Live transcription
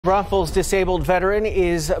Braunfels disabled veteran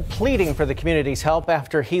is pleading for the community's help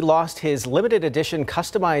after he lost his limited edition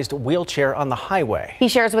customized wheelchair on the highway. He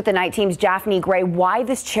shares with the Night Team's Daphne Gray why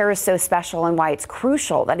this chair is so special and why it's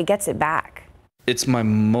crucial that he gets it back. It's my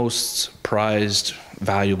most prized,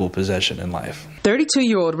 valuable possession in life.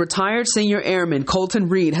 32-year-old retired senior airman Colton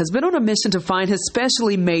Reed has been on a mission to find his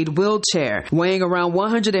specially made wheelchair. Weighing around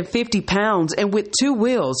 150 pounds and with two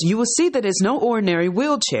wheels, you will see that it's no ordinary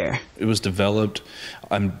wheelchair. It was developed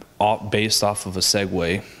based off of a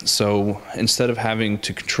Segway. So instead of having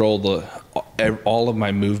to control all of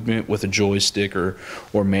my movement with a joystick or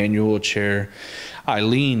manual chair, I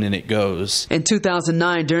lean and it goes. In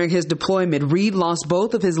 2009, during his deployment, Reed lost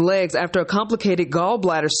both of his legs after a complicated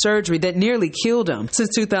gallbladder surgery that nearly killed him.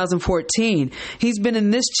 Since 2014, he's been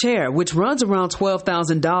in this chair, which runs around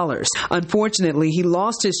 $12,000. Unfortunately, he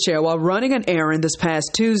lost his chair while running an errand this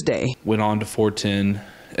past Tuesday. Went on to 410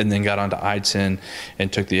 and then got onto I-10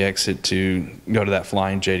 and took the exit to go to that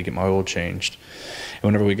Flying J to get my oil changed. And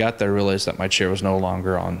whenever we got there, I realized that my chair was no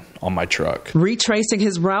longer on my truck. Retracing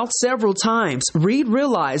his route several times, Reed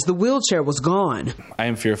realized the wheelchair was gone. I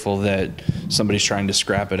am fearful that somebody's trying to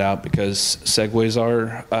scrap it out because Segways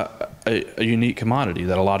are a unique commodity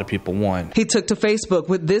that a lot of people want. He took to Facebook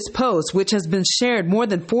with this post, which has been shared more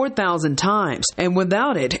than 4,000 times. And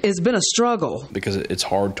without it, it's been a struggle. Because it's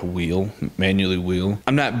hard to manually wheel.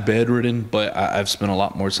 I'm not bedridden, but I've spent a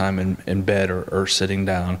lot more time in bed or sitting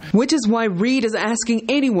down. Which is why Reed is asking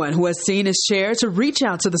anyone who has seen his chair to reach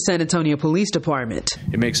out to the San Antonio Police Department.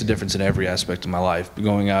 It makes a difference in every aspect of my life.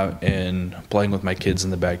 Going out and playing with my kids in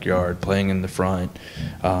the backyard, playing in the front,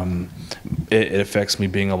 it affects me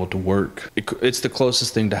being able to work. It's the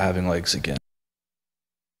closest thing to having legs again.